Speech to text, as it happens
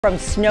From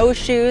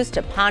snowshoes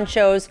to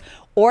ponchos,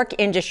 ORC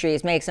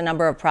Industries makes a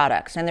number of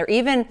products, and they're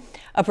even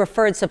a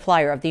preferred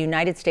supplier of the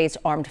United States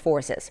Armed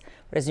Forces.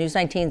 But as News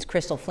 19's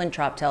Crystal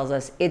Flintrop tells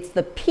us, it's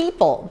the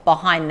people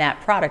behind that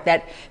product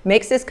that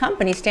makes this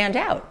company stand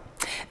out.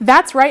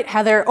 That's right,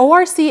 Heather.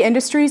 ORC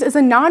Industries is a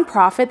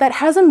nonprofit that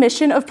has a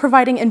mission of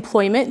providing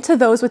employment to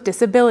those with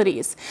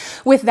disabilities.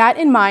 With that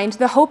in mind,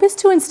 the hope is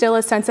to instill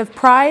a sense of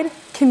pride,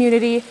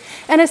 community,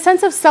 and a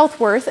sense of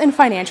self-worth and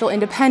financial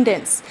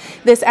independence.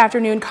 This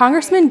afternoon,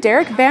 Congressman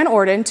Van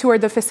Orden toured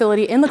the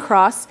facility in La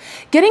Crosse,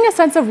 getting a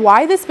sense of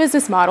why this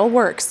business model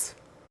works.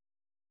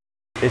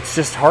 It's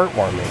just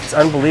heartwarming. It's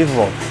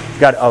unbelievable. You've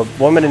got a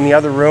woman in the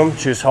other room.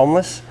 She was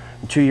homeless.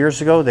 2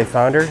 years ago, they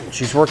found her.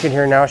 She's working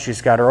here now.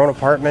 She's got her own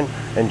apartment,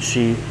 and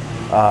she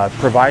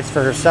provides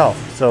for herself.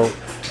 So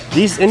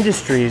these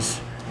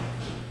industries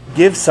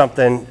give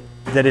something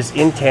that is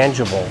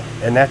intangible,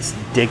 and that's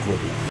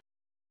dignity.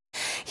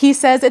 He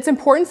says it's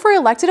important for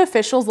elected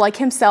officials like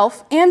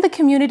himself and the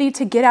community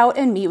to get out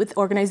and meet with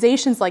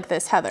organizations like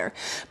this, Heather,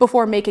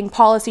 before making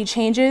policy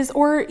changes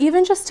or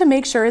even just to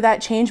make sure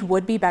that change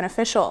would be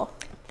beneficial.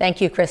 Thank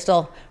you,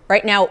 Crystal.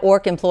 Right now,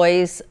 ORC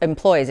employs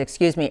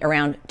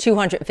around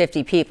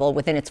 250 people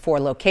within its 4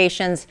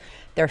 locations.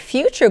 Their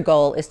future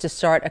goal is to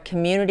start a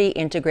community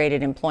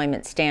integrated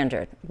employment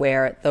standard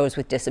where those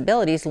with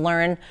disabilities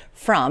learn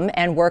from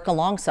and work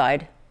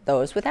alongside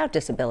those without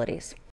disabilities.